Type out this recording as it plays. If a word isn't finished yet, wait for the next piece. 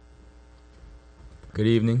Good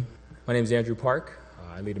evening. My name is Andrew Park.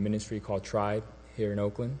 I lead a ministry called Tribe here in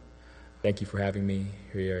Oakland. Thank you for having me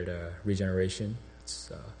here at Regeneration. It's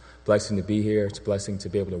a blessing to be here. It's a blessing to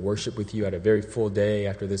be able to worship with you at a very full day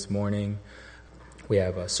after this morning. We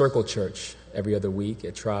have a circle church every other week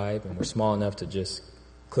at Tribe, and we're small enough to just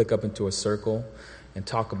click up into a circle and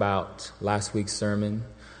talk about last week's sermon.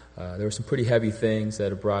 There were some pretty heavy things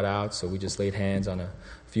that are brought out, so we just laid hands on a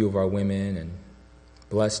few of our women and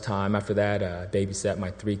blessed time. After that, I babysat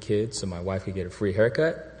my 3 kids so my wife could get a free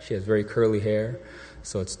haircut. She has very curly hair,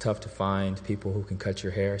 so it's tough to find people who can cut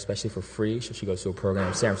your hair, especially for free. So she goes to a program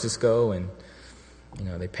in San Francisco, and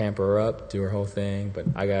they pamper her up, do her whole thing. But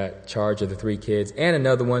I got charge of the 3 kids and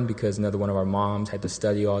another one because another one of our moms had to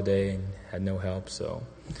study all day and had no help. So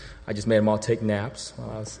I just made them all take naps while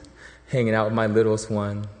I was hanging out with my littlest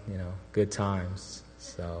one. Good times.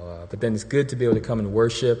 So, but then it's good to be able to come and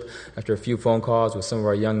worship after a few phone calls with some of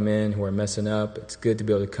our young men who are messing up. It's good to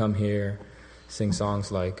be able to come here, sing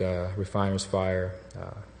songs like Refiner's Fire,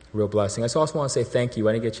 real blessing. I also want to say thank you.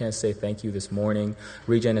 I didn't get a chance to say thank you this morning.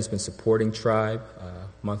 Regen has been supporting Tribe,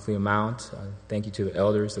 monthly amount. Thank you to the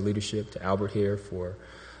elders, the leadership, to Albert here for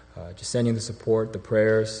just sending the support, the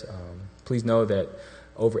prayers. Please know that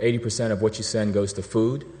over 80% of what you send goes to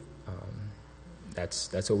food.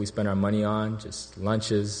 That's what we spend our money on, just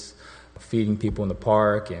lunches, feeding people in the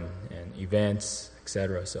park and events,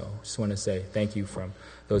 etc. So just want to say thank you from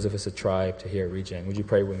those of us at Tribe to here at Regen. Would you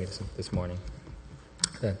pray with me this morning,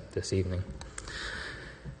 this evening?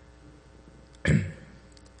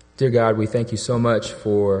 Dear God, we thank you so much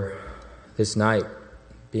for this night,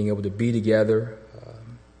 being able to be together,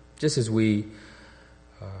 just as we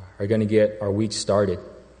are going to get our week started.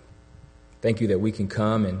 Thank you that we can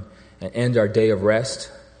come and end our day of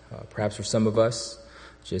rest, perhaps for some of us,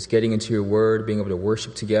 just getting into your word, being able to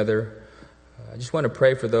worship together. I just want to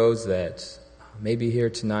pray for those that may be here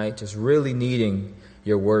tonight, just really needing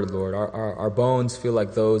your word, Lord. Our bones feel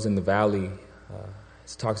like those in the valley.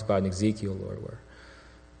 It talks about in Ezekiel, Lord, where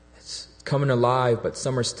it's coming alive, but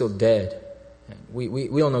some are still dead. And we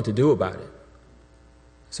don't know what to do about it.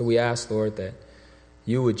 So we ask, Lord, that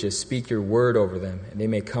you would just speak your word over them, and they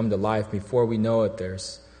may come to life. Before we know it,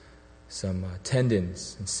 there's some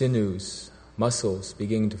tendons and sinews, muscles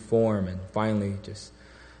beginning to form, and finally just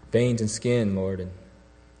veins and skin, Lord. And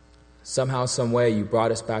somehow, some way, you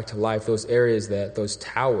brought us back to life, those areas, those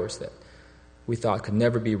towers that we thought could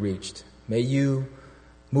never be reached. May you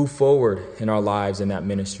move forward in our lives in that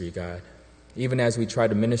ministry, God. Even as we try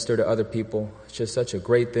to minister to other people, it's just such a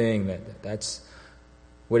great thing that's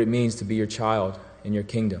what it means to be your child in your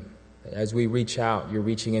kingdom. As we reach out, you're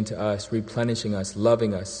reaching into us, replenishing us,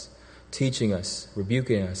 loving us, teaching us,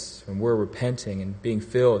 rebuking us, and we're repenting and being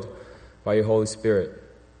filled by your Holy Spirit.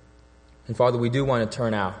 And Father, we do want to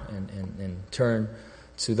turn out and turn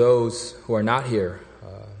to those who are not here,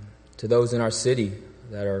 to those in our city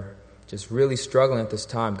that are just really struggling at this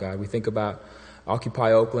time, God. We think about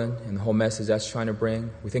Occupy Oakland and the whole message that's trying to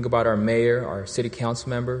bring. We think about our mayor, our city council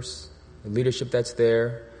members, the leadership that's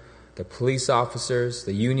there, the police officers,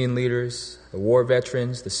 the union leaders, the war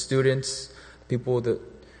veterans, the students, people that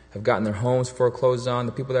have gotten their homes foreclosed on,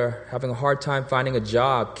 the people that are having a hard time finding a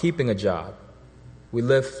job, keeping a job. We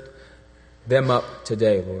lift them up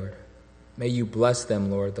today, Lord. May you bless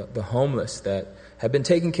them, Lord, the homeless that have been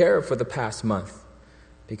taken care of for the past month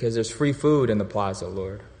because there's free food in the plaza,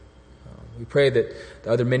 Lord. We pray that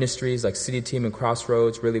the other ministries like City Team and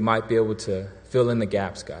Crossroads really might be able to fill in the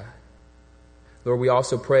gaps, God. Lord, we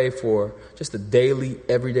also pray for just the daily,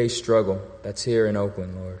 everyday struggle that's here in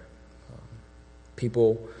Oakland, Lord.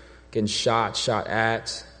 People getting shot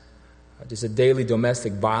at, just a daily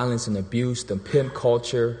domestic violence and abuse, the pimp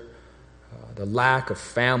culture, the lack of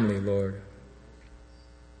family, Lord.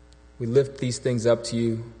 We lift these things up to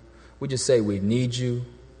you. We just say we need you.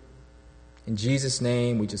 In Jesus'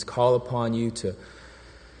 name, we just call upon you to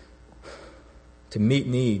meet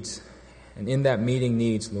needs. And in that meeting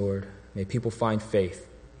needs, Lord, may people find faith.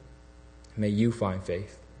 May you find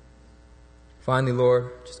faith. Finally,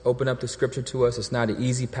 Lord, just open up the scripture to us. It's not an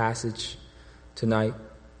easy passage tonight,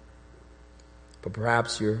 but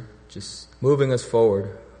perhaps you're just moving us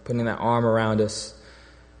forward, putting that arm around us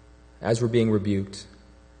as we're being rebuked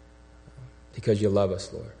because you love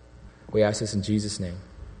us, Lord. We ask this in Jesus' name.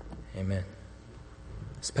 Amen.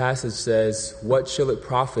 This passage says, "What shall it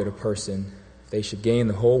profit a person if they should gain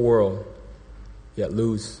the whole world, yet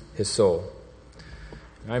lose his soul?"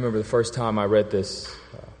 And I remember the first time I read this,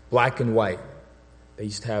 black and white. They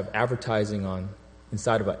used to have advertising on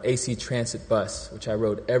inside of an AC Transit bus, which I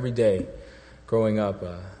rode every day growing up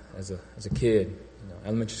as a kid.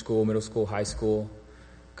 Elementary school, middle school, high school.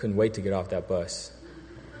 Couldn't wait to get off that bus.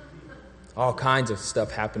 All kinds of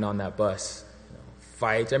stuff happened on that bus.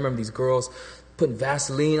 Fights. I remember these girls putting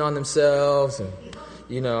Vaseline on themselves and,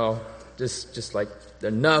 just like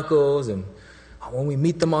their knuckles. And when we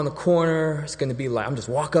meet them on the corner, it's going to be like, I'm just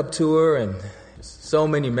walk up to her, and just so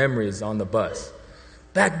many memories on the bus.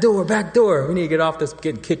 Back door. We need to get off this,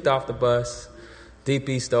 getting kicked off the bus. Deep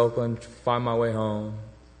East Oakland, find my way home.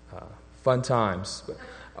 Fun times. But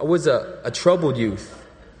I was a troubled youth.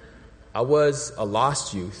 I was a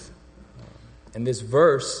lost youth. And this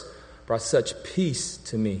verse brought such peace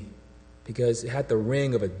to me because it had the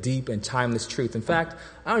ring of a deep and timeless truth. In fact,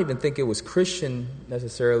 I don't even think it was Christian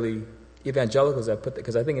necessarily, evangelicals that put that,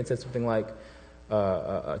 because I think it said something like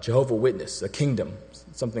a Jehovah's Witness, a kingdom,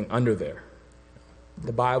 something under there.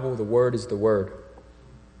 The Bible, the Word is the Word.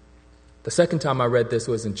 The second time I read this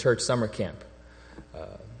was in church summer camp.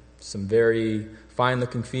 Some very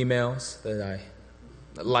fine-looking females that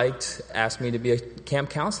I liked asked me to be a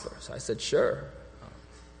camp counselor. So I said, sure.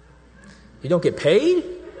 You don't get paid?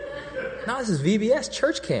 No, this is VBS,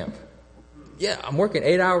 church camp. Yeah, I'm working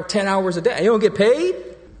 10 hours a day. You don't get paid?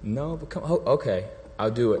 No, but okay,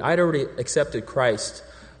 I'll do it. I'd already accepted Christ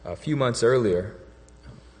a few months earlier,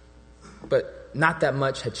 but not that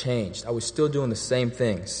much had changed. I was still doing the same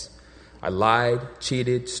things. I lied,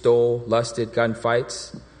 cheated, stole, lusted, got in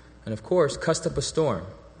fights, and of course, cussed up a storm,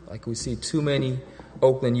 like we see too many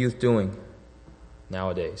Oakland youth doing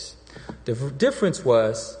nowadays. The difference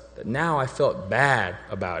was that now I felt bad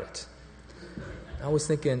about it. I was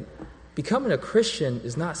thinking, becoming a Christian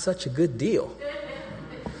is not such a good deal.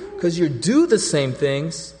 Because you do the same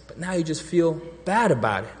things, but now you just feel bad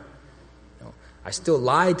about it. I still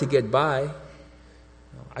lied to get by.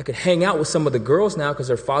 I could hang out with some of the girls now because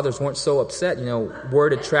their fathers weren't so upset.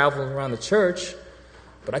 Word had traveled around the church,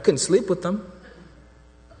 but I couldn't sleep with them.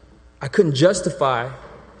 I couldn't justify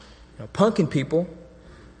punking people.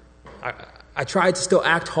 I tried to still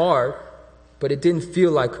act hard, but it didn't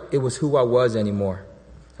feel like it was who I was anymore.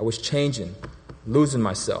 I was changing, losing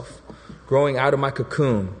myself, growing out of my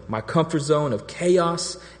cocoon, my comfort zone of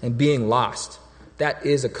chaos and being lost. That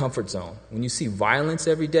is a comfort zone. When you see violence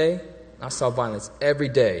every day, I saw violence every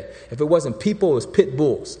day. If it wasn't people, it was pit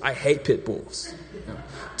bulls. I hate pit bulls.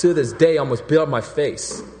 To this day, I almost bit on my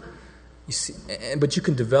face. You see, but you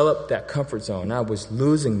can develop that comfort zone. I was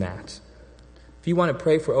losing that. If you want to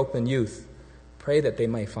pray for Oakland youth, pray that they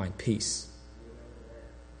might find peace.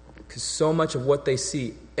 Because so much of what they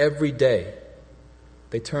see every day,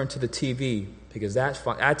 they turn to the TV because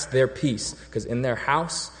that's their peace. Because in their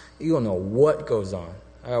house, you don't know what goes on.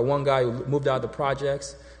 One guy who moved out of the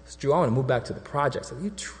projects said, Drew, I want to move back to the projects. I said,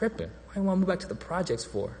 you tripping? Why do you want to move back to the projects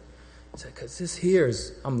for? He said, because this here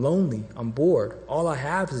is, I'm lonely, I'm bored. All I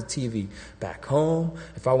have is a TV. Back home,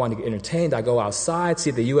 if I want to get entertained, I go outside,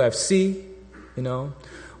 see the UFC,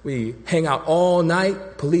 We hang out all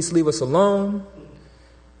night, police leave us alone.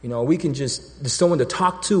 We can there's someone to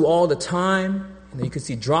talk to all the time. You can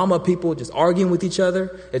see drama, people just arguing with each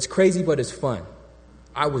other. It's crazy, but it's fun.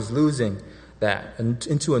 I was losing that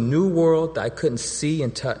into a new world that I couldn't see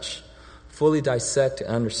and touch, fully dissect and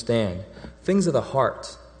understand. Things of the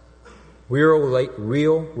heart, real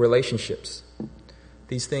relationships.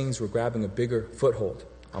 These things were grabbing a bigger foothold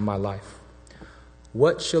on my life.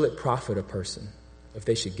 What shall it profit a person if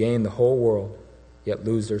they should gain the whole world, yet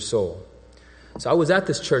lose their soul? So I was at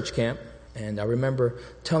this church camp, and I remember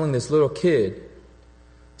telling this little kid,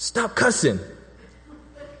 stop cussing.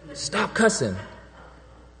 Stop cussing.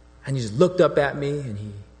 And he just looked up at me, and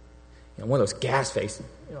he, one of those gas faces,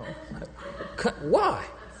 why?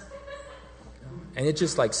 And it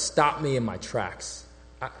just stopped me in my tracks.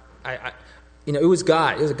 It was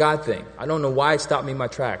God. It was a God thing. I don't know why it stopped me in my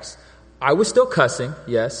tracks. I was still cussing,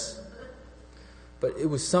 yes. But it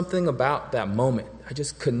was something about that moment. I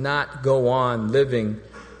just could not go on living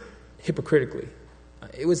hypocritically.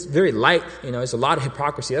 It was very light. It's a lot of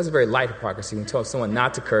hypocrisy. That's a very light hypocrisy when you tell someone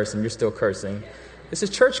not to curse and you're still cursing. This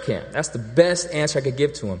is church camp. That's the best answer I could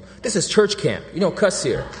give to him. This is church camp. You don't cuss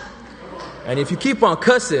here. And if you keep on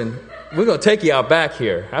cussing, we're going to take you out back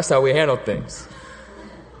here. That's how we handle things.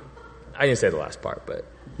 I didn't say the last part, but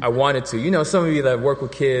I wanted to. Some of you that work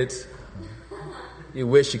with kids, you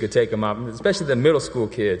wish you could take them out, especially the middle school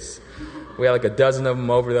kids. We had a dozen of them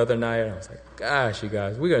over the other night. I was like, gosh, you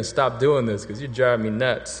guys, we're going to stop doing this because you're driving me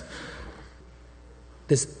nuts.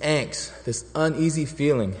 This angst, this uneasy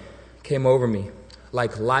feeling came over me,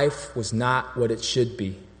 like life was not what it should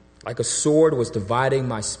be, like a sword was dividing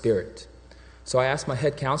my spirit. So I asked my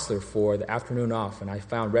head counselor for the afternoon off, and I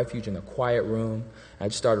found refuge in a quiet room, and I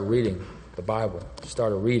just started reading the Bible. Just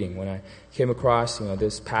started reading. When I came across,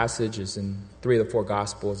 this passage is in 3 of the 4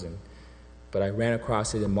 Gospels, but I ran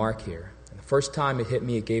across it in Mark here. And the first time it hit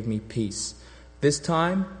me, it gave me peace. This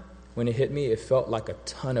time, when it hit me, it felt like a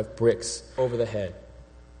ton of bricks over the head.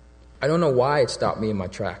 I don't know why it stopped me in my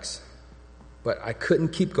tracks, but I couldn't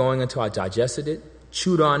keep going until I digested it,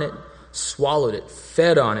 chewed on it, swallowed it,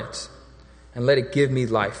 fed on it, and let it give me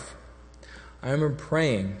life. I remember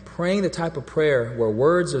praying the type of prayer where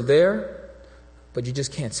words are there, but you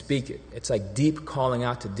just can't speak it. It's like deep calling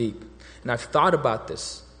out to deep. And I've thought about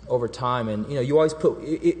this over time, and you always put,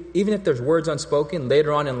 even if there's words unspoken,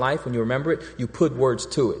 later on in life when you remember it, you put words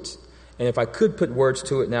to it. And if I could put words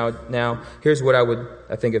to it now, here's what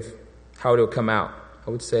I think of how it would come out.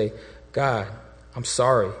 I would say, God, I'm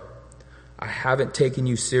sorry. I haven't taken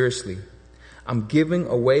you seriously. I'm giving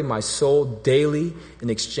away my soul daily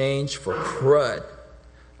in exchange for crud.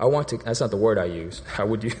 That's not the word I use. How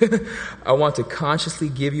would you? I want to consciously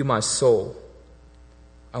give you my soul.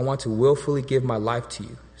 I want to willfully give my life to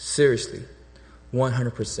you. Seriously.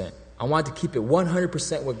 100%. I want to keep it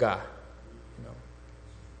 100% with God.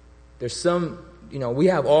 There's some, we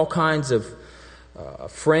have all kinds of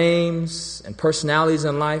frames and personalities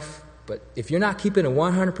in life, but if you're not keeping it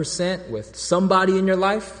 100% with somebody in your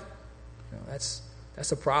life,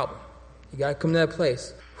 that's a problem. You got to come to that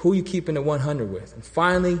place. Who you keeping it 100 with? And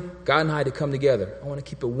finally, God and I had to come together. I want to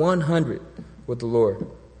keep it 100 with the Lord.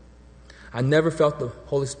 I never felt the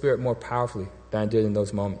Holy Spirit more powerfully than I did in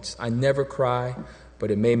those moments. I never cry, but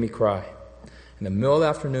it made me cry. In the middle of the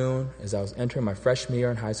afternoon, as I was entering my freshman year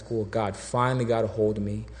in high school, God finally got a hold of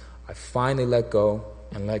me. I finally let go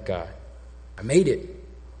and let God. I made it.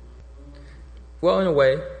 Well, in a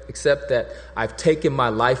way, except that I've taken my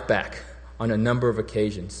life back on a number of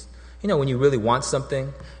occasions. When you really want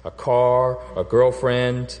something, a car, a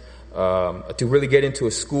girlfriend, to really get into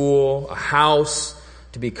a school, a house,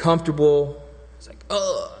 to be comfortable, it's like,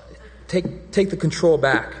 take the control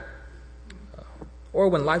back. Or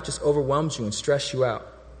when life just overwhelms you and stresses you out,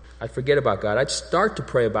 I'd forget about God. I'd start to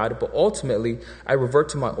pray about it, but ultimately, I revert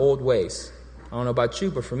to my old ways. I don't know about you,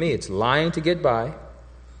 but for me, it's lying to get by,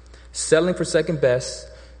 settling for second best,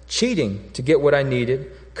 cheating to get what I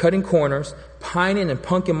needed, cutting corners, pining and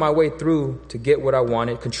punking my way through to get what I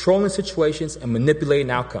wanted, controlling situations, and manipulating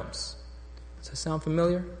outcomes. Does that sound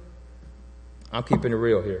familiar? I'm keeping it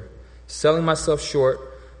real here. Selling myself short,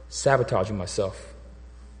 sabotaging myself.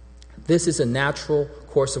 This is a natural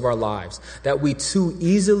course of our lives, that we too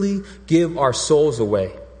easily give our souls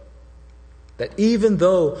away. That even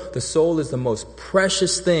though the soul is the most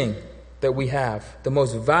precious thing that we have, the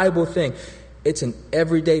most valuable thing, it's an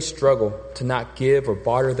everyday struggle to not give or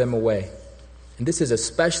barter them away. And this is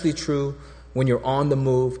especially true when you're on the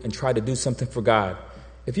move and try to do something for God.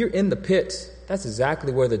 If you're in the pits, that's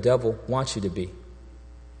exactly where the devil wants you to be.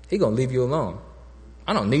 He's going to leave you alone.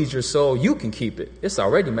 I don't need your soul. You can keep it. It's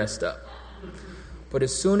already messed up. But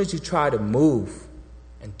as soon as you try to move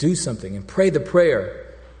and do something and pray the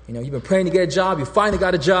prayer, you've been praying to get a job. You finally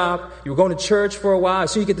got a job. You were going to church for a while.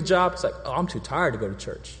 As soon as you get the job, it's like, I'm too tired to go to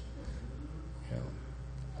church.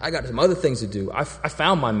 I got some other things to do. I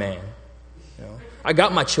found my man. I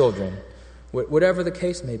got my children. Whatever the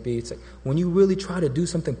case may be, it's like when you really try to do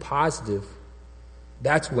something positive,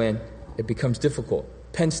 that's when it becomes difficult.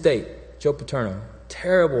 Penn State, Joe Paterno,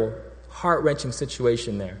 terrible, heart-wrenching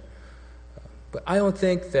situation there. But I don't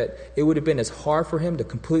think that it would have been as hard for him to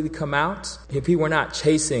completely come out if he were not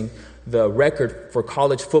chasing the record for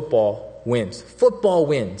college football wins. Football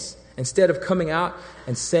wins. Instead of coming out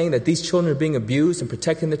and saying that these children are being abused and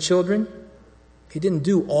protecting the children, he didn't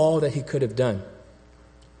do all that he could have done.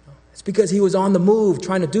 It's because he was on the move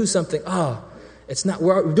trying to do something.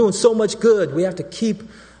 We're doing so much good. We have to keep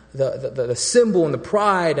the symbol and the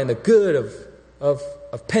pride and the good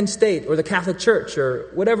of Penn State or the Catholic Church or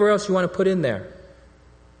whatever else you want to put in there.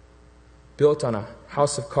 Built on a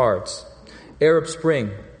house of cards. Arab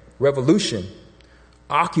Spring, revolution.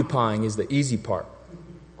 Occupying is the easy part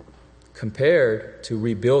compared to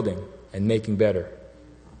rebuilding and making better.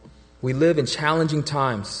 We live in challenging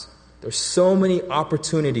times. There's so many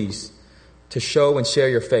opportunities to show and share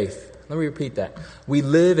your faith. Let me repeat that. We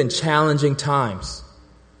live in challenging times.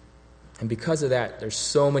 And because of that, there's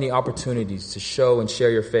so many opportunities to show and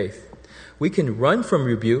share your faith. We can run from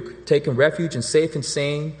rebuke, taking refuge in safe and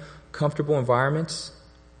sane, comfortable environments.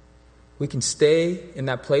 We can stay in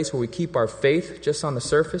that place where we keep our faith just on the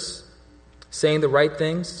surface, saying the right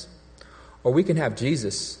things. Or we can have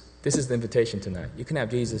Jesus. This is the invitation tonight. You can have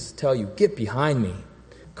Jesus tell you, get behind me.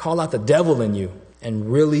 Call out the devil in you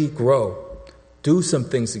and really grow. Do some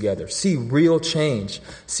things together. See real change.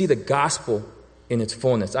 See the gospel in its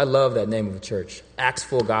fullness. I love that name of a church. Acts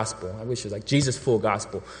Full Gospel. I wish it was like Jesus Full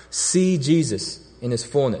Gospel. See Jesus in his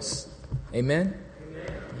fullness. Amen?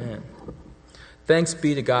 Amen. Thanks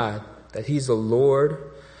be to God that he's the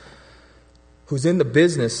Lord who's in the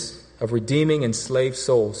business of redeeming enslaved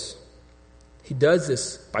souls. He does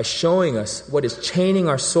this by showing us what is chaining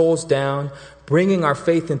our souls down, bringing our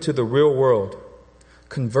faith into the real world.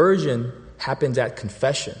 Conversion happens at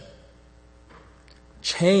confession.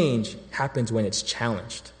 Change happens when it's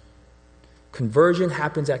challenged. Conversion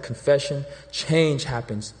happens at confession. Change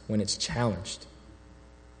happens when it's challenged.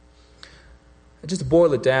 And just to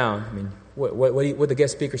boil it down, I mean, what the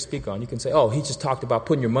guest speaker speak on? You can say, oh, he just talked about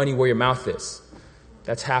putting your money where your mouth is.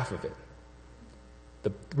 That's half of it.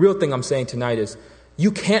 The real thing I'm saying tonight is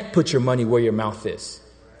you can't put your money where your mouth is.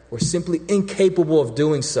 We're simply incapable of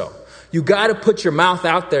doing so. You got to put your mouth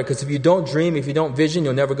out there, because if you don't dream, if you don't vision,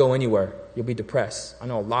 you'll never go anywhere. You'll be depressed. I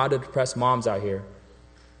know a lot of depressed moms out here.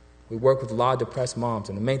 We work with a lot of depressed moms,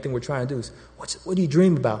 and the main thing we're trying to do is, what do you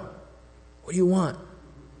dream about? What do you want?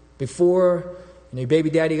 Before your baby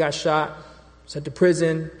daddy got shot, sent to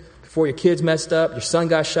prison, before your kids messed up, your son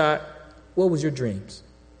got shot, what was your dreams?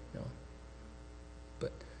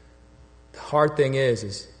 But the hard thing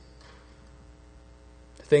is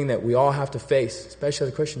the thing that we all have to face, especially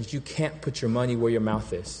as Christians, you can't put your money where your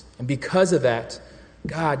mouth is. And because of that,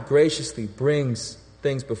 God graciously brings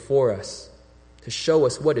things before us to show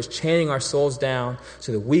us what is chaining our souls down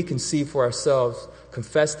so that we can see for ourselves,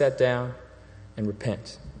 confess that down, and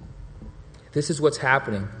repent. This is what's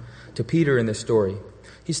happening to Peter in this story.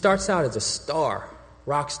 He starts out as a star,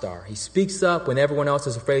 rock star. He speaks up when everyone else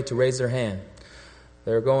is afraid to raise their hand.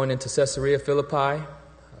 They're going into Caesarea Philippi.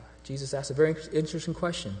 Jesus asked a very interesting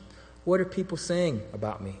question. What are people saying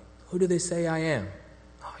about me? Who do they say I am?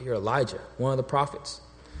 Oh, you're Elijah, one of the prophets.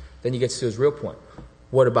 Then he gets to his real point.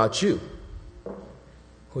 What about you?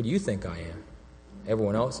 Who do you think I am?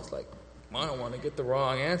 Everyone else is like, I don't want to get the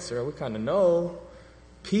wrong answer. We kind of know.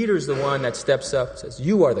 Peter's the one that steps up and says,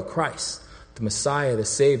 you are the Christ, the Messiah, the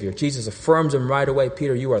Savior. Jesus affirms him right away.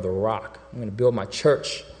 Peter, you are the rock. I'm going to build my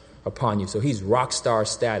church upon you. So he's rock star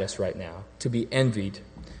status right now, to be envied.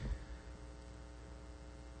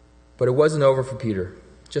 But it wasn't over for Peter,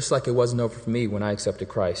 just like it wasn't over for me when I accepted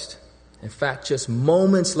Christ. In fact, just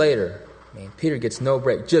moments later, Peter gets no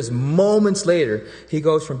break. Just moments later, he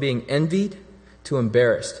goes from being envied to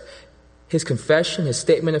embarrassed. His confession, his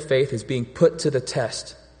statement of faith is being put to the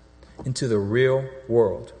test into the real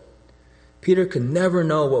world. Peter could never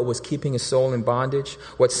know what was keeping his soul in bondage,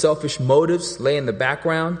 what selfish motives lay in the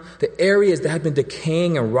background, the areas that had been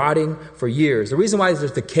decaying and rotting for years. The reason why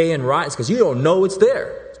there's decay and rot is because you don't know it's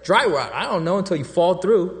there. It's dry rot. I don't know until you fall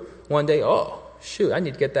through one day. Oh, shoot, I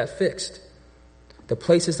need to get that fixed. The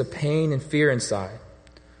places of pain and fear inside.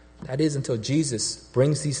 That is until Jesus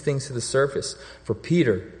brings these things to the surface for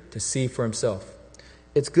Peter to see for himself.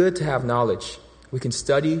 It's good to have knowledge. We can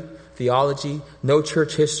study theology, know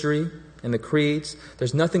church history and the creeds.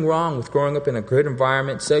 There's nothing wrong with growing up in a good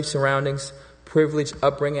environment, safe surroundings, privileged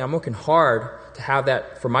upbringing. I'm working hard to have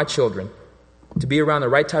that for my children, to be around the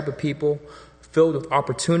right type of people, filled with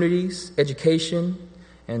opportunities, education,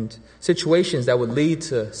 and situations that would lead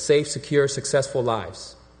to safe, secure, successful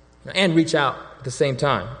lives. And reach out at the same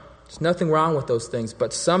time. There's nothing wrong with those things,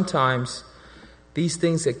 but sometimes these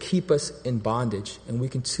things that keep us in bondage, and we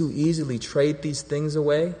can too easily trade these things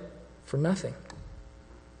away for nothing.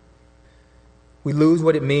 We lose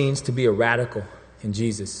what it means to be a radical in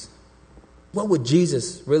Jesus. What would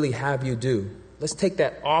Jesus really have you do? Let's take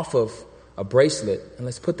that off of a bracelet and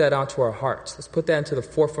let's put that onto our hearts. Let's put that into the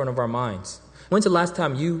forefront of our minds. When's the last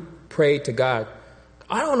time you prayed to God?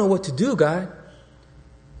 I don't know what to do, God.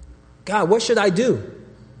 God, what should I do?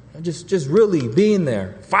 Just really being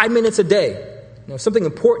there. 5 minutes a day. Something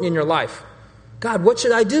important in your life. God, what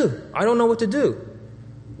should I do? I don't know what to do.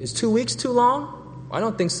 Is 2 weeks too long? I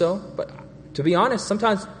don't think so. But to be honest,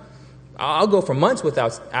 sometimes I'll go for months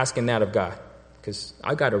without asking that of God. Because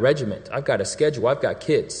I've got a regiment. I've got a schedule. I've got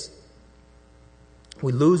kids.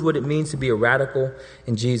 We lose what it means to be a radical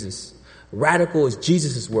in Jesus. Radical is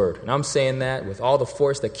Jesus' word. And I'm saying that with all the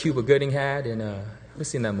force that Cuba Gooding had in... who's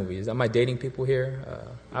seen that movie? Am I dating people here?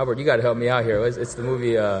 Albert, you got to help me out here. It's the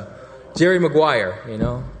movie... Jerry Maguire,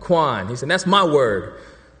 Quan. He said, that's my word.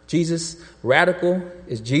 Jesus, radical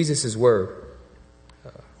is Jesus' word.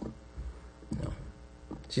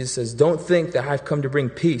 Jesus says, don't think that I've come to bring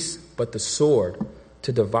peace, but the sword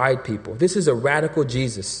to divide people. This is a radical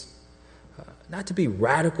Jesus. Not to be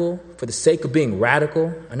radical for the sake of being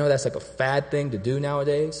radical. I know that's like a fad thing to do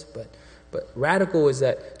nowadays, but radical is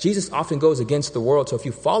that Jesus often goes against the world. So if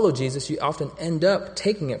you follow Jesus, you often end up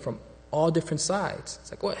taking it from all different sides.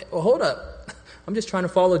 It's like, well, hold up. I'm just trying to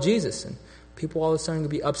follow Jesus. And people all of a sudden will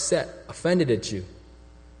be upset, offended at you.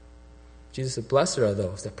 Jesus said, blessed are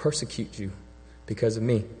those that persecute you because of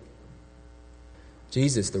me.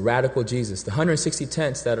 Jesus, the radical Jesus, the 160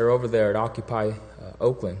 tents that are over there at Occupy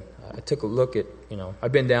Oakland. I took a look at,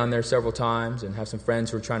 I've been down there several times and have some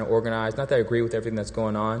friends who are trying to organize. Not that I agree with everything that's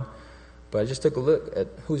going on, but I just took a look at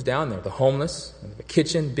who's down there. The homeless, the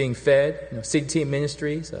kitchen being fed, CT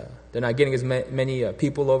Ministries. They're not getting as many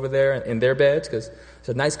people over there in their beds because it's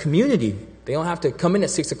a nice community. They don't have to come in at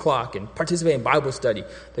 6 o'clock and participate in Bible study.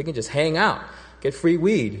 They can just hang out, get free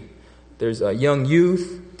weed. There's young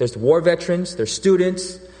youth. There's war veterans. There's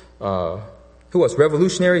students. Who else?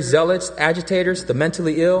 Revolutionaries, zealots, agitators, the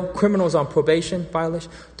mentally ill, criminals on probation,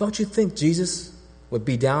 violation. Don't you think Jesus would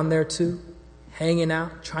be down there too, hanging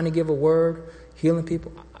out, trying to give a word, healing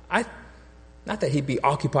people? Not that he'd be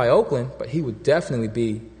Occupy Oakland, but he would definitely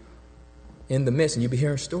be in the midst. And you'd be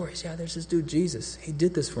hearing stories. Yeah, there's this dude, Jesus. He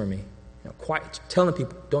did this for me. Quiet, telling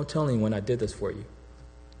people, don't tell anyone I did this for you.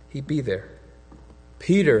 He'd be there.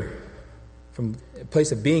 Peter, from a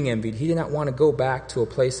place of being envied, he did not want to go back to a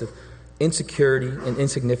place of insecurity and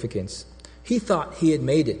insignificance. He thought he had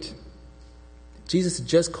made it. Jesus had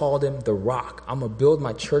just called him the rock. I'm going to build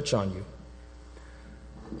my church on you.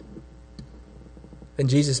 Then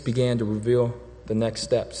Jesus began to reveal the next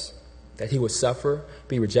steps, that he would suffer,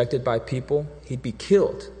 be rejected by people, he'd be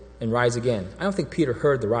killed and rise again. I don't think Peter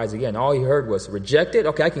heard the rise again. All he heard was rejected.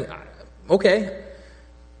 Okay.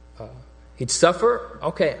 He'd suffer.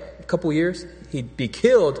 Okay, a couple years. He'd be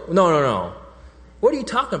killed. No. What are you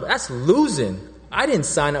talking about? That's losing. I didn't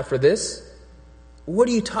sign up for this. What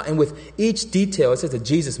are you talking? And with each detail, it says that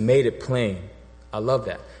Jesus made it plain. I love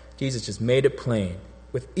that. Jesus just made it plain.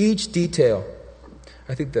 With each detail,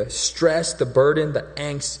 I think the stress, the burden, the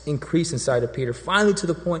angst increased inside of Peter. Finally to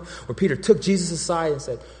the point where Peter took Jesus aside and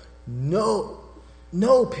said, No,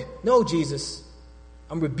 Jesus.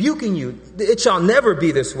 I'm rebuking you. It shall never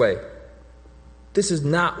be this way. This is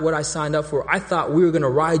not what I signed up for. I thought we were going to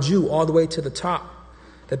ride you all the way to the top.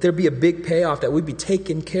 That there'd be a big payoff, that we'd be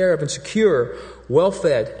taken care of and secure,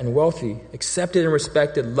 well-fed and wealthy, accepted and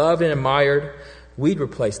respected, loved and admired. We'd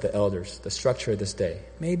replace the elders, the structure of this day.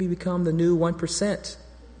 Maybe become the new 1%,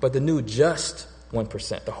 but the new just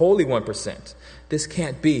 1%, the holy 1%. This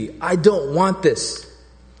can't be. I don't want this.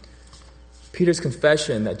 Peter's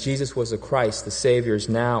confession that Jesus was the Christ, the Savior, is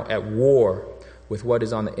now at war with what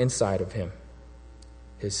is on the inside of him.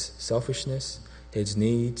 His selfishness, his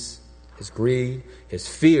needs, his greed, his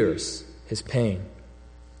fears, his pain.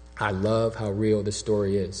 I love how real this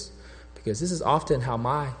story is, because this is often how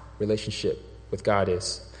my relationship with God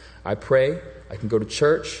is. I pray, I can go to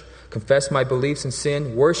church, confess my beliefs in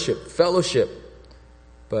sin, worship, fellowship,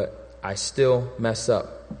 but I still mess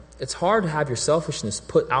up. It's hard to have your selfishness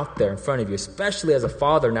put out there in front of you, especially as a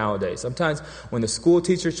father nowadays. Sometimes when the school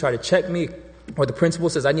teachers try to check me, or the principal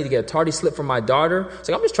says, I need to get a tardy slip from my daughter. It's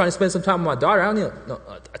like, I'm just trying to spend some time with my daughter. I don't need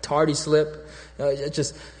a tardy slip.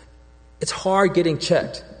 It's hard getting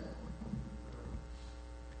checked.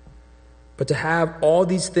 But to have all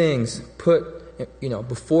these things put,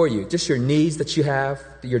 before you, just your needs that you have,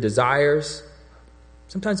 your desires,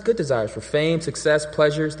 sometimes good desires for fame, success,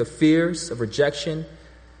 pleasures, the fears of rejection,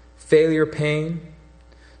 failure, pain,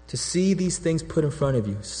 to see these things put in front of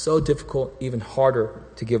you, so difficult, even harder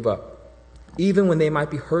to give up. Even when they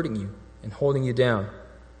might be hurting you and holding you down.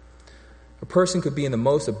 A person could be in the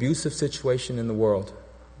most abusive situation in the world.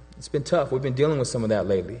 It's been tough. We've been dealing with some of that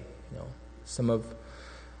lately. Some of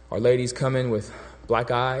our ladies come in with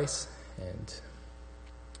black eyes, and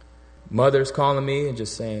mothers calling me and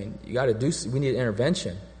just saying, we need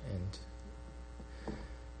intervention.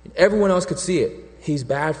 And everyone else could see it. He's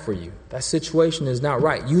bad for you. That situation is not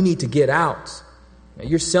right. You need to get out.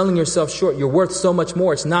 You're selling yourself short. You're worth so much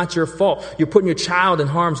more. It's not your fault. You're putting your child in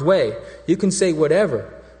harm's way. You can say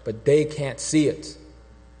whatever, but they can't see it.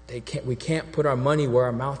 We can't put our money where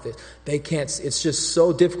our mouth is. They can't. It's just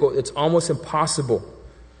so difficult. It's almost impossible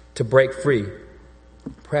to break free.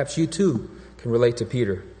 Perhaps you too can relate to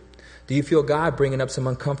Peter. Do you feel God bringing up some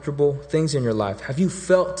uncomfortable things in your life? Have you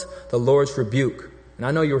felt the Lord's rebuke? And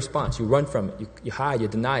I know your response. You run from it. You hide. You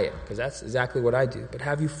deny it, because that's exactly what I do. But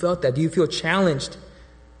have you felt that? Do you feel challenged?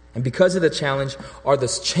 And because of the challenge, are the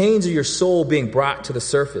chains of your soul being brought to the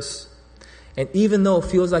surface? And even though it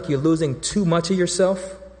feels like you're losing too much of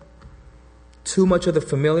yourself, too much of the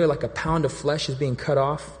familiar, like a pound of flesh is being cut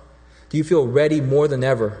off, do you feel ready more than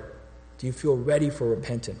ever? Do you feel ready for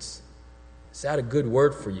repentance? Is that a good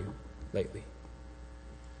word for you lately?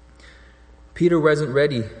 Peter wasn't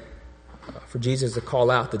ready for Jesus to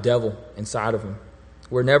call out the devil inside of him.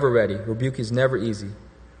 We're never ready. Rebuke is never easy.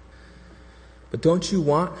 But don't you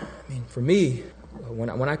want, for me,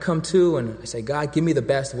 when I come to and I say, God, give me the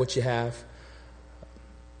best of what you have.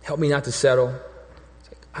 Help me not to settle.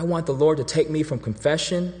 I want the Lord to take me from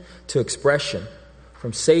confession to expression,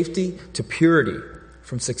 from safety to purity,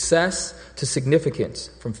 from success to significance,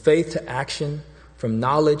 from faith to action, from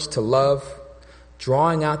knowledge to love,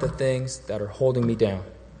 drawing out the things that are holding me down.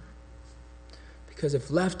 Because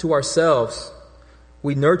if left to ourselves,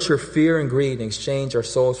 we nurture fear and greed and exchange our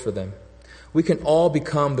souls for them. We can all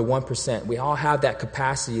become the 1%. We all have that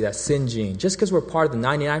capacity, that sin gene. Just because we're part of the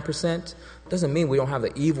 99% doesn't mean we don't have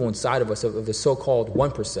the evil inside of us, of the so-called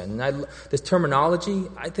 1%. And this terminology,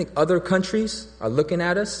 I think other countries are looking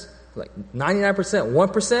at us like 99%,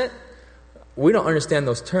 1%. We don't understand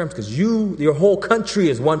those terms because your whole country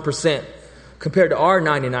is 1% compared to our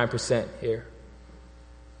 99% here.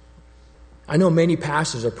 I know many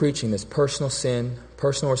pastors are preaching this personal sin,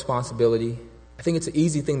 personal responsibility. I think it's an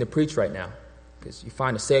easy thing to preach right now because you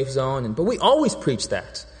find a safe zone. But we always preach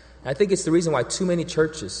that. And I think it's the reason why too many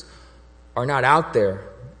churches are not out there,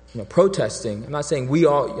 protesting. I'm not saying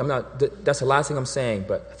that's the last thing I'm saying,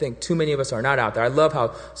 but I think too many of us are not out there. I love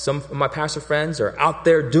how some of my pastor friends are out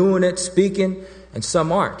there doing it, speaking, and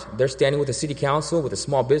some aren't. They're standing with the city council, with the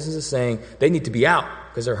small businesses saying they need to be out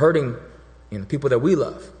because they're hurting people that we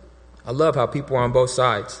love. I love how people are on both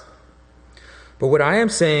sides. But what I am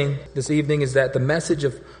saying this evening is that the message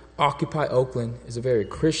of Occupy Oakland is a very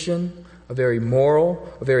Christian, a very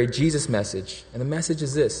moral, a very Jesus message. And the message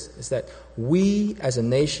is this, is that we as a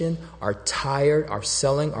nation are tired of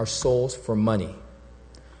selling our souls for money.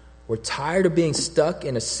 We're tired of being stuck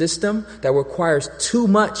in a system that requires too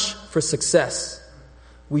much for success.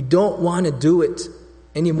 We don't want to do it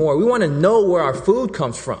anymore. We want to know where our food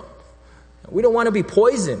comes from. We don't want to be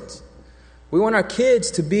poisoned. We want our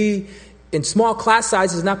kids to be in small class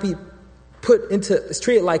sizes, not be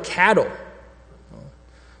treated like cattle.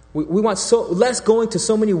 We want less going to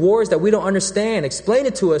so many wars that we don't understand. Explain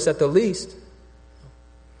it to us at the least.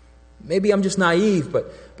 Maybe I'm just naive,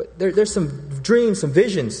 but there's some dreams, some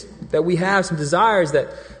visions that we have, some desires, that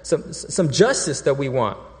some justice that we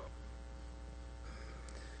want.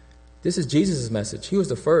 This is Jesus' message. He was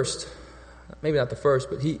the first. Maybe not the first,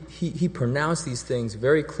 but he pronounced these things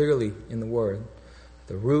very clearly in the Word.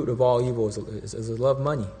 The root of all evil is the love of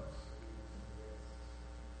money.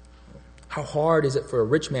 How hard is it for a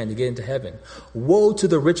rich man to get into heaven? Woe to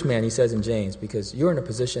the rich man, he says in James, because you're in a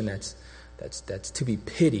position that's to be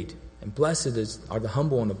pitied. And blessed are the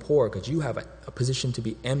humble and the poor, because you have a position to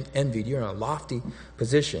be envied. You're in a lofty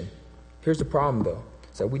position. Here's the problem, though.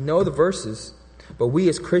 So we know the verses, but we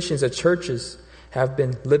as Christians at churches have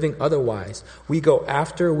been living otherwise. We go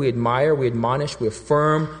after, we admire, we admonish, we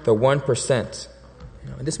affirm the 1%.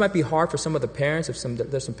 And this might be hard for some of the parents.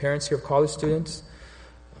 There's some parents here of college students.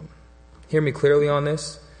 Hear me clearly on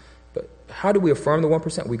this. But how do we affirm the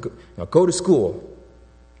 1%? We go to school,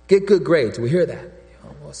 get good grades. We hear that.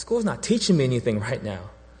 Well, school's not teaching me anything right now.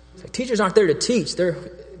 It's like teachers aren't there to teach.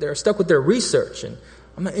 They're stuck with their research, and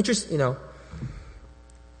I'm not interested.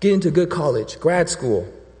 Get into good college, grad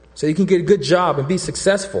school, so you can get a good job and be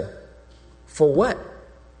successful. For what?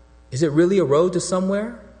 Is it really a road to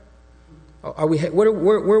somewhere? Where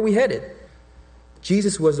are we headed?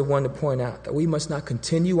 Jesus was the one to point out that we must not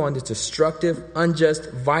continue on this destructive,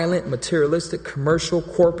 unjust, violent, materialistic, commercial,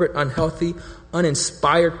 corporate, unhealthy,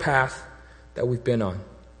 uninspired path that we've been on.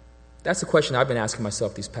 That's the question I've been asking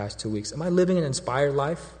myself these past 2 weeks. Am I living an inspired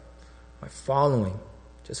life? Am I following?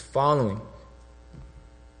 Just following?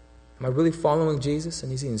 Am I really following Jesus,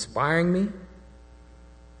 and is he inspiring me?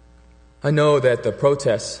 I know that the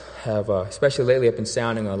protests have, especially lately, have been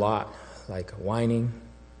sounding a lot like whining,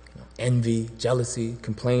 envy, jealousy,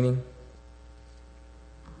 complaining.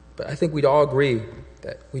 But I think we'd all agree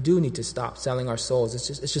that we do need to stop selling our souls.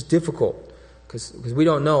 It's just difficult because we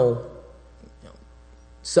don't know,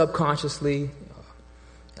 subconsciously,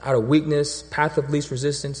 out of weakness, path of least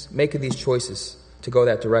resistance, making these choices to go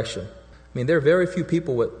that direction. I mean, there are very few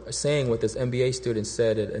people saying what this MBA student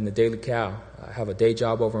said in the Daily Cow. I have a day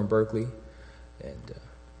job over in Berkeley, and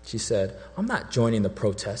she said, I'm not joining the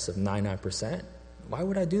protests of 99%. Why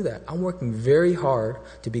would I do that? I'm working very hard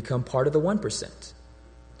to become part of the 1%.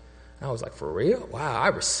 And I was like, for real? Wow, I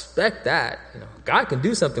respect that. God can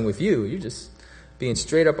do something with you. You're just being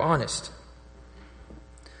straight up honest.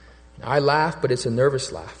 I laugh, but it's a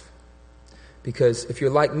nervous laugh. Because if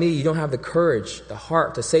you're like me, you don't have the courage, the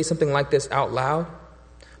heart to say something like this out loud,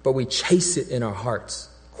 but we chase it in our hearts,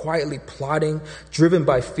 quietly plotting, driven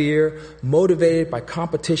by fear, motivated by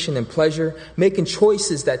competition and pleasure, making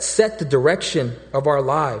choices that set the direction of our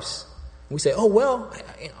lives. We say, oh, well,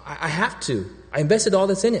 I have to. I invested all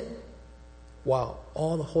that's in it. While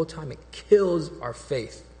all the whole time it kills our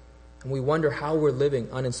faith. And we wonder how we're living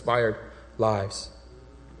uninspired lives.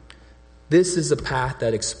 This is a path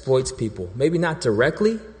that exploits people, maybe not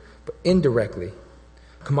directly, but indirectly.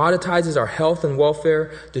 Commoditizes our health and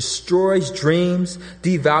welfare, destroys dreams,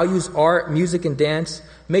 devalues art, music, and dance,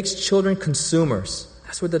 makes children consumers.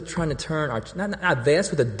 That's what they're trying to turn that's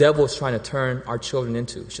what the devil is trying to turn our children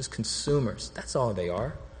into. It's just consumers. That's all they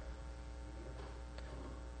are.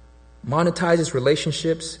 Monetizes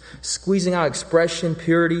relationships, squeezing out expression,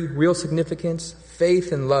 purity, real significance,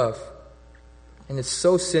 faith, and love. And it's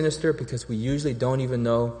so sinister because we usually don't even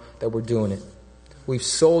know that we're doing it. We've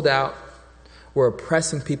sold out. We're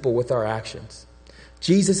oppressing people with our actions.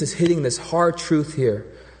 Jesus is hitting this hard truth here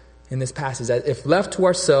in this passage, that if left to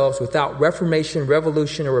ourselves without reformation,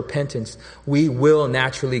 revolution, or repentance, we will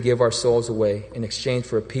naturally give our souls away in exchange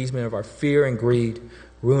for appeasement of our fear and greed,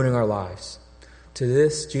 ruining our lives. To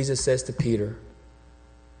this, Jesus says to Peter,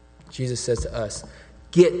 Jesus says to us,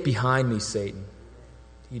 "Get behind me, Satan.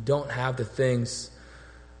 You don't have the things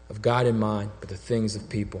of God in mind, but the things of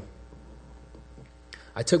people."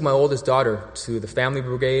 I took my oldest daughter to the Family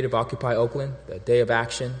Brigade of Occupy Oakland, the Day of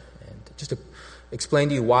Action. And just to explain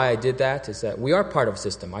to you why I did that is that we are part of a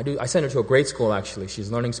system. I sent her to a great school, actually.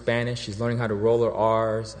 She's learning Spanish. She's learning how to roll her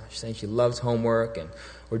R's. She's saying she loves homework. And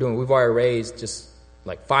we've already raised just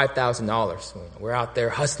like $5,000. We're out there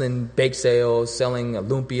hustling bake sales, selling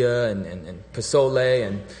lumpia and pozole,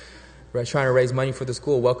 and we're trying to raise money for the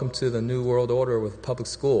school. Welcome to the New World Order with public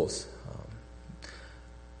schools.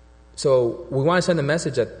 So we want to send a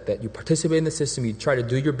message that you participate in the system, you try to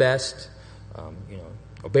do your best,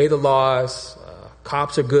 obey the laws.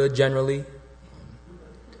 Cops are good generally.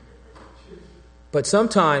 But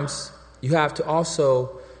sometimes you have to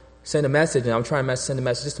also send a message, and I'm trying to send a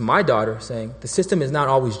message just to my daughter saying the system is not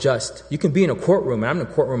always just. You can be in a courtroom, and I'm in a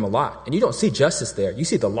courtroom a lot, and you don't see justice there. You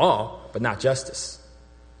see the law, but not justice.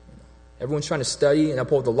 Everyone's trying to study and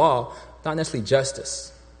uphold the law, not necessarily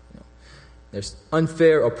justice. There's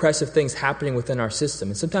unfair, oppressive things happening within our system.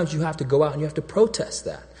 And sometimes you have to go out and you have to protest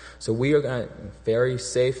that. So we are going to, very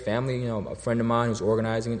safe family, a friend of mine who's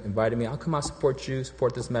organizing invited me. I'll come out, support you,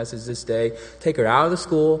 support this message this day. Take her out of the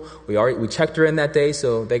school. We checked her in that day,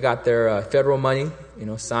 so they got their federal money,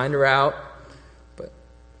 signed her out. But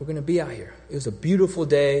we're going to be out here. It was a beautiful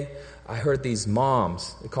day. I heard these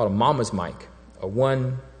moms, they call it a mama's mic.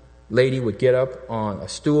 One lady would get up on a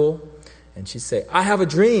stool, and she'd say, "I have a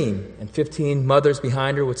dream." And 15 mothers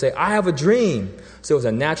behind her would say, "I have a dream." So it was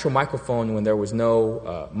a natural microphone when there was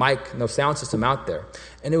no no sound system out there.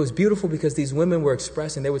 And it was beautiful because these women were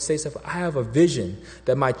expressing, they would say stuff, "I have a vision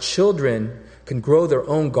that my children can grow their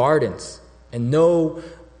own gardens and know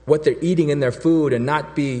what they're eating in their food and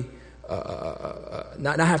not be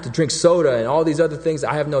not have to drink soda and all these other things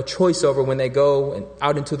I have no choice over when they go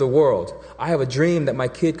out into the world. I have a dream that my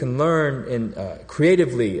kid can learn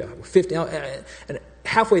creatively." 50, and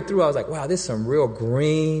halfway through, I was like, wow, this is some real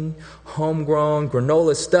green, homegrown,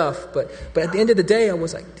 granola stuff. But at the end of the day, I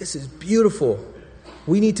was like, this is beautiful.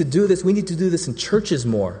 We need to do this. We need to do this in churches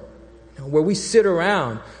more, where we sit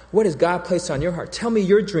around. What has God placed on your heart? Tell me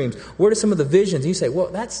your dreams. What are some of the visions? And you say, well,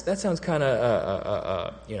 that sounds kind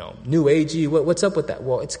of, new agey. What's up with that?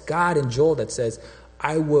 Well, it's God in Joel that says,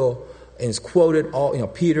 "I will," and it's quoted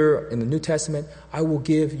Peter in the New Testament, "I will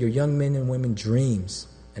give your young men and women dreams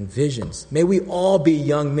and visions." May we all be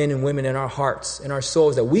young men and women in our hearts, in our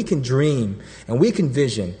souls, that we can dream and we can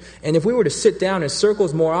vision. And if we were to sit down in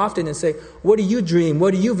circles more often and say, "What do you dream?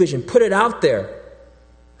 What do you vision?" Put it out there.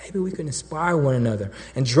 Maybe we can inspire one another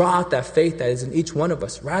and draw out that faith that is in each one of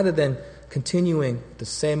us rather than continuing the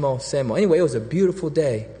same old, same old. Anyway, it was a beautiful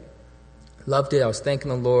day. Loved it. I was thanking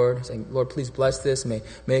the Lord, saying, "Lord, please bless this. May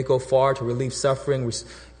it go far to relieve suffering,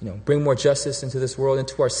 bring more justice into this world,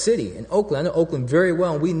 into our city." In Oakland, I know Oakland very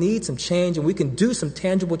well, and we need some change, and we can do some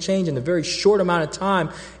tangible change in a very short amount of time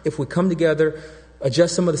if we come together,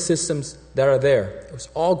 adjust some of the systems that are there. It was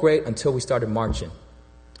all great until we started marching.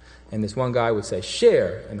 And this one guy would say,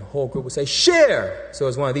 "Share." And the whole group would say, "Share." So it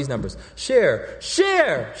was one of these numbers. "Share,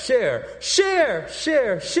 share, share, share,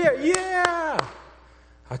 share, share." Yeah!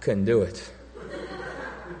 I couldn't do it.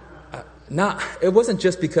 It wasn't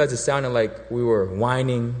just because it sounded like we were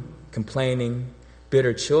whining, complaining,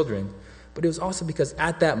 bitter children. But it was also because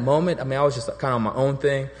at that moment, I was just kind of on my own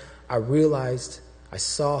thing. I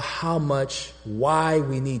saw why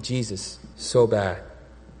we need Jesus so bad.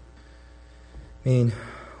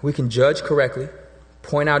 We can judge correctly,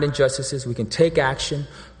 point out injustices, we can take action,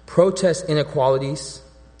 protest inequalities,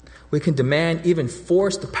 we can demand, even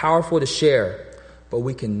force the powerful to share, but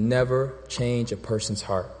we can never change a person's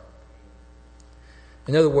heart.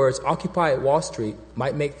 In other words, Occupy Wall Street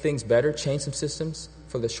might make things better, change some systems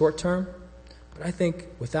for the short term, but I think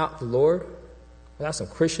without the Lord, without some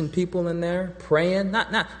Christian people in there praying,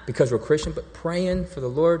 not because we're Christian, but praying for the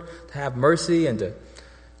Lord to have mercy and to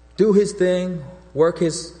do his thing, work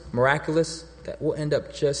his miraculous, that we'll end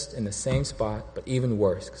up just in the same spot, but even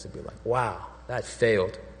worse, because it'll be like, wow, that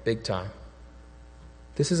failed big time.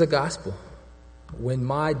 This is a gospel. When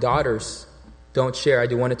my daughters don't share, I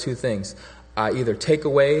do one of two things. I either take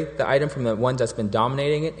away the item from the one that's been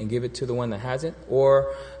dominating it and give it to the one that hasn't,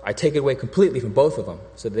 or I take it away completely from both of them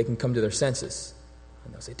so that they can come to their senses.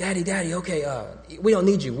 And they'll say, Daddy, okay, we don't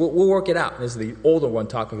need you. We'll work it out. And this is the older one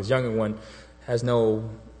talking, because the younger one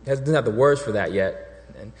doesn't have the words for that yet.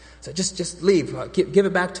 And so just leave. Give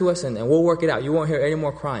it back to us, and we'll work it out. You won't hear any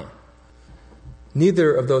more crying.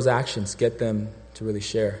 Neither of those actions get them to really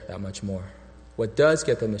share that much more. What does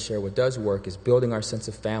get them to share, what does work, is building our sense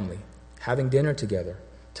of family, having dinner together,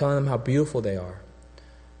 telling them how beautiful they are.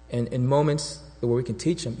 And in moments where we can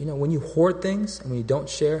teach them, when you hoard things and when you don't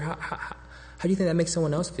share, how do you think that makes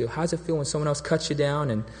someone else feel? How does it feel when someone else cuts you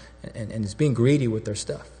down and is being greedy with their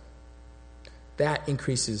stuff? That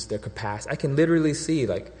increases their capacity. I can literally see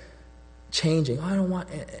changing.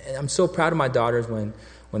 And I'm so proud of my daughters when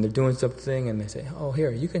they're doing something and they say, "Oh,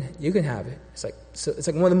 here, you can have it." It's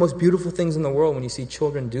like one of the most beautiful things in the world when you see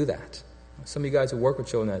children do that. Some of you guys who work with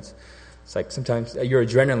children, it's like sometimes your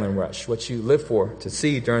adrenaline rush, what you live for to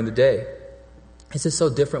see during the day. Is this so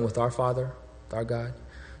different with our Father, with our God?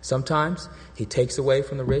 Sometimes he takes away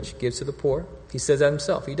from the rich, gives to the poor. He says that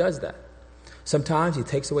himself. He does that. Sometimes he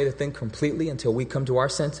takes away the thing completely until we come to our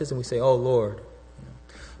senses and we say, "Oh, Lord."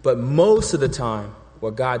 But most of the time,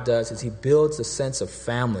 what God does is he builds a sense of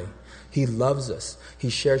family. He loves us. He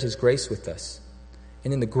shares his grace with us.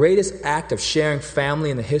 And in the greatest act of sharing family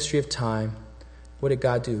in the history of time, what did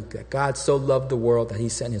God do? God so loved the world that he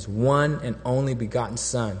sent his one and only begotten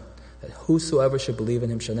Son, that whosoever should believe in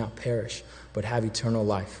him shall not perish, but have eternal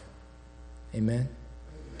life. Amen?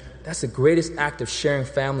 That's the greatest act of sharing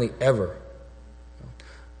family ever.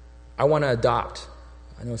 I want to adopt.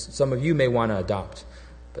 I know some of you may want to adopt.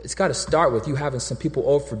 But it's got to start with you having some people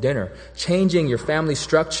over for dinner, changing your family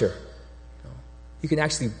structure. You can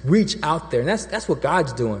actually reach out there, and that's what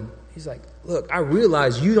God's doing. He's like, look, I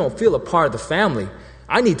realize you don't feel a part of the family.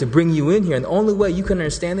 I need to bring you in here, and the only way you can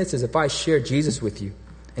understand this is if I share Jesus with you.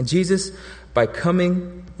 And Jesus, by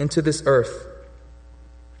coming into this earth,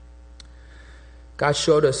 God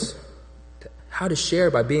showed us how to share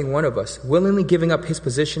by being one of us, willingly giving up his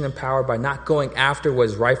position and power by not going after what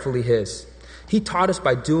is rightfully his. He taught us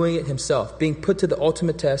by doing it himself. Being put to the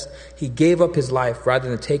ultimate test, he gave up his life rather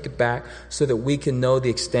than take it back so that we can know the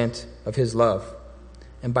extent of his love.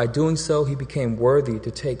 And by doing so, he became worthy to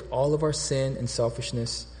take all of our sin and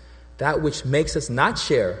selfishness, that which makes us not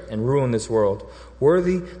share and ruin this world,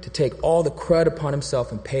 worthy to take all the crud upon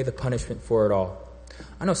himself and pay the punishment for it all.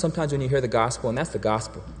 I know sometimes when you hear the gospel, and that's the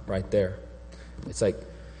gospel right there, it's like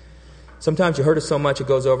sometimes you heard it so much it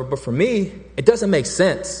goes over, but for me, it doesn't make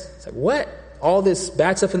sense. It's like, what? All this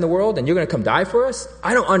bad stuff in the world and you're going to come die for us?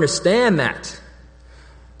 I don't understand that.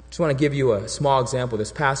 Just want to give you a small example.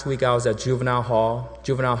 This past week I was at Juvenile Hall.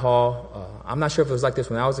 I'm not sure if it was like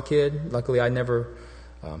this when I was a kid. Luckily I never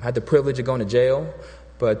had the privilege of going to jail.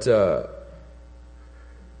 But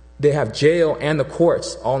they have jail and the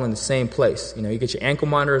courts all in the same place. You get your ankle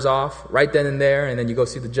monitors off right then and there, and then you go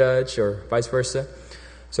see the judge or vice versa.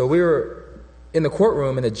 So we were in the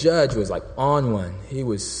courtroom, and the judge was on one. He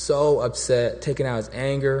was so upset, taking out his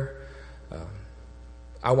anger.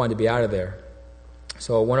 I wanted to be out of there.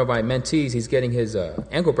 So one of my mentees, he's getting his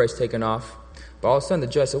ankle brace taken off. But all of a sudden the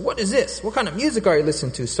judge said, "What is this? What kind of music are you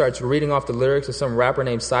listening to?" Starts reading off the lyrics of some rapper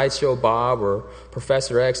named Sideshow Bob or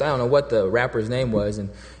Professor X. I don't know what the rapper's name was.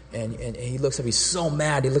 And he looks up, he's so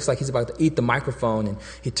mad. He looks like he's about to eat the microphone. And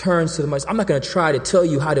he turns to the mic. "I'm not going to try to tell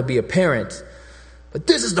you how to be a parent. But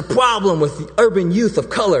this is the problem with the urban youth of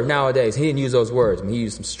color nowadays." He didn't use those words. He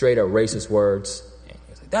used some straight up racist words. And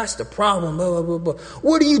he was like, "That's the problem, blah, blah, blah, blah.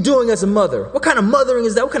 What are you doing as a mother? What kind of mothering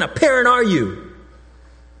is that? What kind of parent are you?"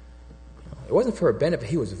 It wasn't for her benefit.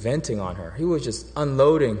 He was venting on her. He was just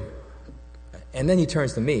unloading. And then he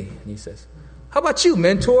turns to me and he says, "How about you,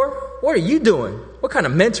 mentor? What are you doing? What kind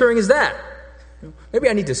of mentoring is that? Maybe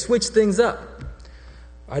I need to switch things up."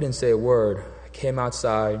 I didn't say a word. I came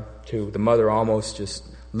outside to the mother almost just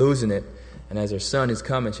losing it. And as her son is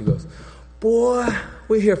coming, she goes, "Boy,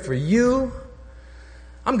 we're here for you.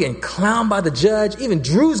 I'm getting clowned by the judge. Even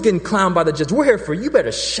Drew's getting clowned by the judge. We're here for you. You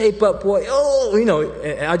better shape up, boy."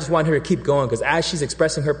 And I just want her to keep going because as she's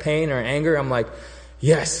expressing her pain or anger, I'm like,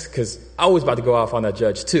 yes, because I was about to go off on that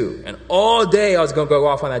judge too. And all day I was going to go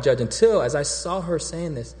off on that judge until, as I saw her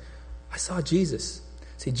saying this, I saw Jesus.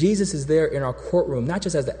 See, Jesus is there in our courtroom, not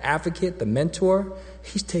just as the advocate, the mentor.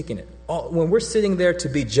 He's taking it all. When we're sitting there to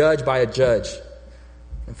be judged by a judge,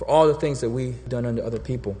 and for all the things that we've done unto other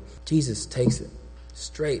people, Jesus takes it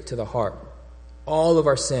straight to the heart. All of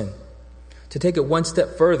our sin. To take it one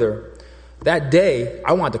step further, that day,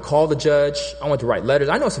 I wanted to call the judge. I wanted to write letters.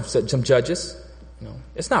 I know some judges.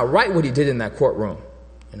 It's not right what he did in that courtroom.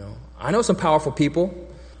 I know some powerful people.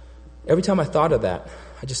 Every time I thought of that,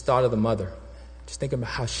 I just thought of the mother. Just thinking about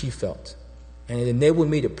how she felt. And it enabled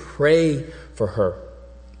me to pray for her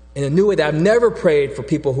in a new way that I've never prayed for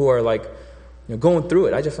people who are going through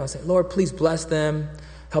it. I just want to say, Lord, please bless them.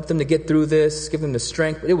 Help them to get through this. Give them the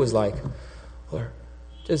strength. But it was like, Lord,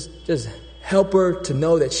 just help her to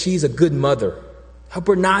know that she's a good mother. Help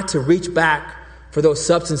her not to reach back for those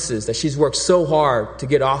substances that she's worked so hard to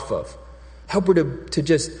get off of. Help her to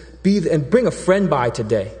just be and bring a friend by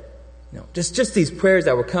today. Just these prayers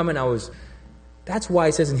that were coming. That's why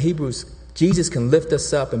it says in Hebrews, Jesus can lift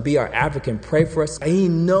us up and be our advocate and pray for us. And he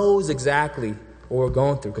knows exactly what we're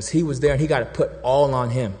going through because he was there and he got to put all on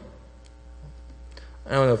him.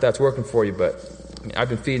 I don't know if that's working for you, but I've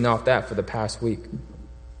been feeding off that for the past week.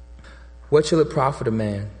 What shall it profit a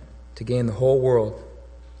man to gain the whole world?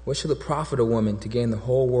 What shall it profit a woman to gain the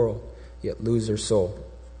whole world, yet lose her soul?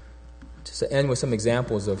 Just to end with some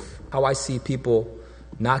examples of how I see people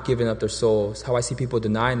not giving up their souls, how I see people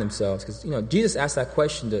denying themselves. Because, Jesus asked that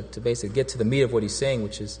question to basically get to the meat of what he's saying,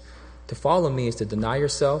 which is to follow me is to deny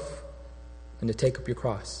yourself and to take up your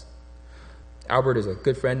cross. Albert is a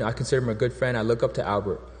good friend. I consider him a good friend. I look up to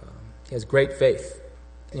Albert. He has great faith.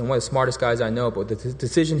 One of the smartest guys I know, but the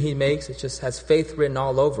decision he makes, it just has faith written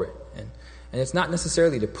all over it. And it's not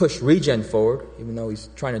necessarily to push Regen forward, even though he's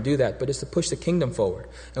trying to do that, but it's to push the kingdom forward.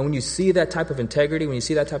 And when you see that type of integrity, when you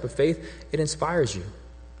see that type of faith, it inspires you.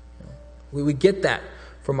 We get that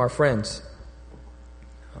from our friends.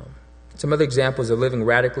 Some other examples of living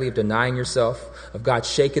radically, of denying yourself, of God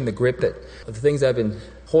shaking the grip of the things that have been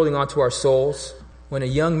holding on to our souls. When a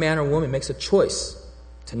young man or woman makes a choice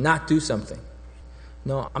to not do something.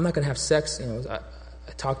 No, I'm not going to have sex. I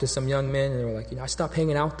talked to some young men and they were like, I stopped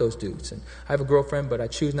hanging out with those dudes. And I have a girlfriend, but I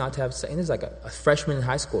choose not to have sex. And there's like a freshman in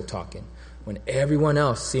high school talking when everyone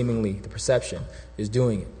else, seemingly, the perception, is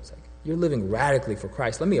doing it. It's like, you're living radically for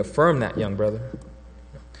Christ. Let me affirm that, young brother.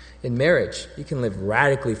 In marriage, you can live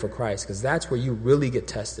radically for Christ because that's where you really get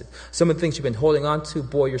tested. Some of the things you've been holding on to,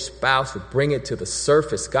 boy, your spouse will bring it to the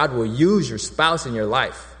surface. God will use your spouse in your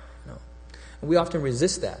life. And we often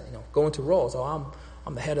resist that, go into roles. Oh,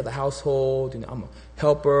 I'm the head of the household, I'm a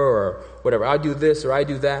helper or whatever. I do this or I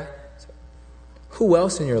do that. So who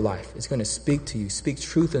else in your life is going to speak to you, speak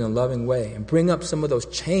truth in a loving way and bring up some of those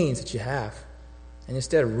chains that you have? And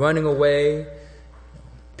instead of running away,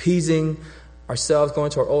 appeasing ourselves, going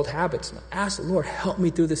to our old habits, ask the Lord, help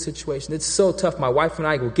me through this situation. It's so tough. My wife and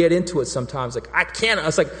I will get into it sometimes. I can't.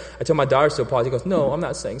 I tell my daughters to apologize. She goes, no, I'm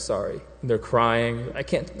not saying sorry. And they're crying. I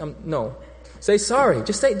can't. No. Say sorry.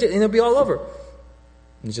 Just say, and it'll be all over.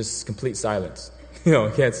 And it's just complete silence.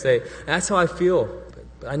 I can't say. And that's how I feel.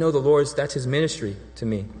 But I know the Lord's, that's his ministry to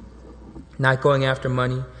me. Not going after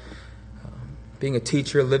money. Being a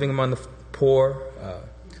teacher, living among the poor.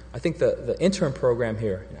 I think the intern program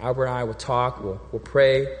here, Albert and I will talk, we'll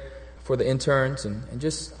pray for the interns. And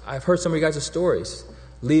just, I've heard some of you guys' stories,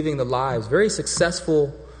 leaving the lives, very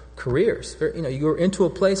successful careers. You're into a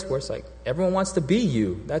place where it's like, everyone wants to be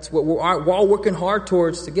you. That's what we're all working hard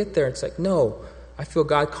towards to get there. It's like, no, I feel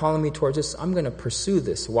God calling me towards this. I'm going to pursue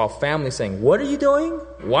this. While family saying, what are you doing?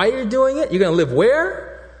 Why are you doing it? You're going to live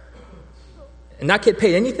where? And not get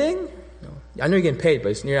paid anything? No. I know you're getting paid,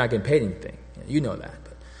 but you're not getting paid anything. You know that.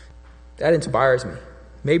 But that inspires me.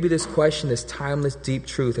 Maybe this question, this timeless, deep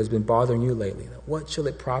truth has been bothering you lately. What shall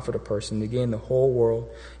it profit a person to gain the whole world,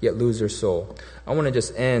 yet lose their soul? I want to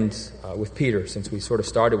just end with Peter, since we sort of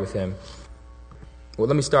started with him. Well,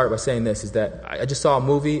 let me start by saying this, is that I just saw a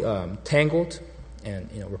movie, Tangled, and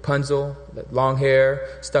Rapunzel, that long hair,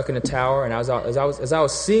 stuck in a tower. And as I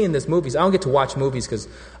was seeing this movie, I don't get to watch movies because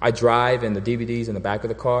I drive and the DVD's in the back of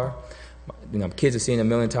the car. Kids have seen it a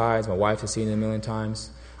million times. My wife has seen it a million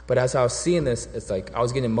times. But as I was seeing this, it's like I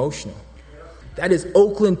was getting emotional. That is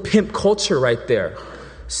Oakland pimp culture right there.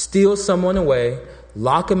 Steal someone away,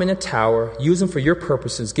 lock them in a tower, use them for your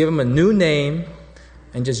purposes, give them a new name,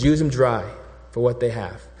 and just use them dry for what they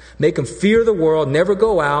have. Make them fear the world, never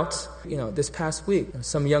go out. This past week,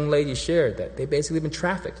 some young lady shared that they basically been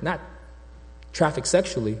trafficked. Not trafficked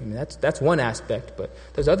sexually. That's one aspect, but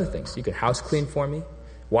there's other things. You can house clean for me,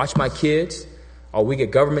 watch my kids, or we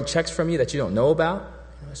get government checks from you that you don't know about.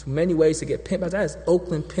 There's many ways to get pimped. That is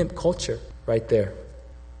Oakland pimp culture right there.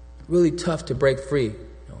 Really tough to break free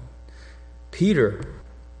Peter,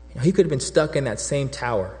 he could have been stuck in that same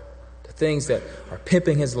tower. The things that are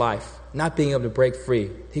pimping his life, not being able to break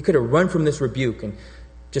free. He could have run from this rebuke and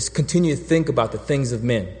just continue to think about the things of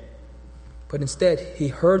men. But instead, he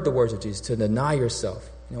heard the words of Jesus to deny yourself.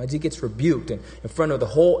 As he gets rebuked and in front of the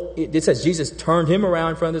whole, it says Jesus turned him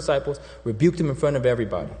around in front of the disciples, rebuked him in front of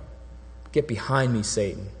everybody. Get behind me,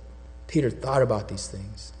 Satan. Peter thought about these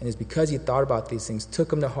things. And it's because he thought about these things,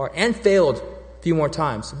 took him to heart, and failed a few more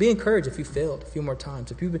times. So be encouraged if you failed a few more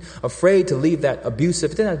times. If you've been afraid to leave that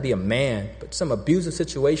abusive, it doesn't have to be a man, but some abusive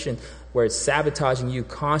situation where it's sabotaging you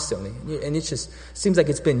constantly. And it just seems like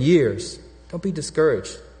it's been years. Don't be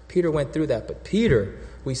discouraged. Peter went through that. But Peter,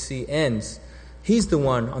 we see, ends. He's the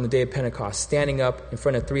one on the day of Pentecost standing up in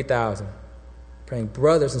front of 3,000, praying,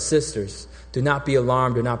 brothers and sisters, do not be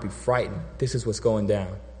alarmed, do not be frightened. This is what's going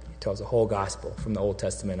down. He tells the whole gospel from the Old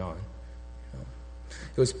Testament on.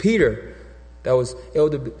 It was Peter that was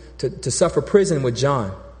able to suffer prison with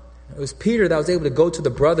John. It was Peter that was able to go to the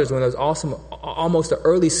brothers when there was almost an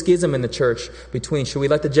early schism in the church between, should we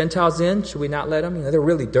let the Gentiles in? Should we not let them? They're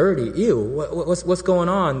really dirty. Ew, what's going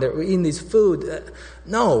on? They're eating these food.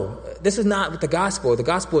 No, this is not the gospel. The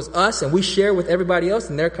gospel is us, and we share with everybody else,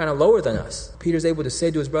 and they're kind of lower than us. Peter's able to say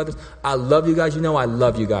to his brothers, I love you guys. I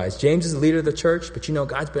love you guys. James is the leader of the church, but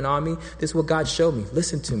God's been on me. This is what God showed me.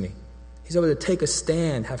 Listen to me. He's able to take a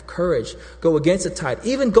stand, have courage, go against the tide,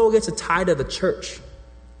 even go against the tide of the church.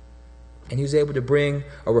 And he was able to bring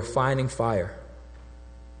a refining fire,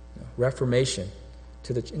 reformation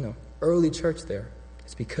to the early church there.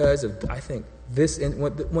 It's because of, I think, this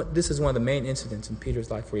is one of the main incidents in Peter's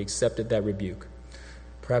life where he accepted that rebuke.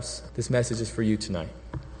 Perhaps this message is for you tonight.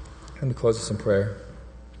 Let me close with some prayer.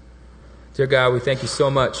 Dear God, we thank you so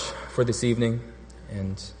much for this evening.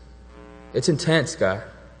 And it's intense, God.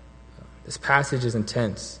 This passage is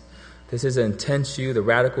intense. This is an intense you, the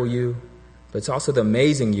radical you, but it's also the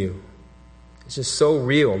amazing you. It's just so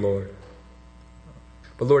real, Lord.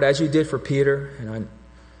 But Lord, as you did for Peter,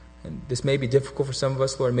 and this may be difficult for some of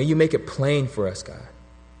us, Lord, may you make it plain for us, God.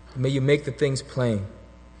 May you make the things plain.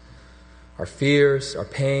 Our fears, our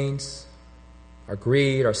pains, our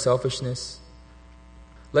greed, our selfishness.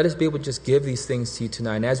 Let us be able to just give these things to you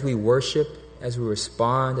tonight. And as we worship, as we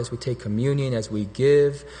respond, as we take communion, as we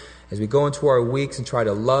give, as we go into our weeks and try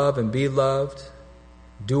to love and be loved,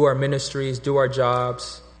 do our ministries, do our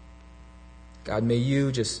jobs, God, may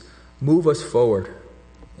you just move us forward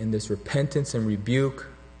in this repentance and rebuke.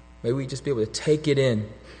 May we just be able to take it in.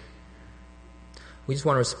 We just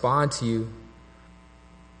want to respond to you.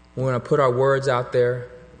 We want to put our words out there.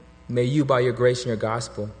 May you, by your grace and your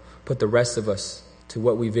gospel, put the rest of us to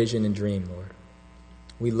what we vision and dream, Lord.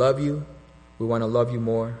 We love you. We want to love you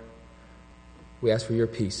more. We ask for your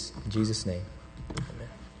peace. In Jesus' name.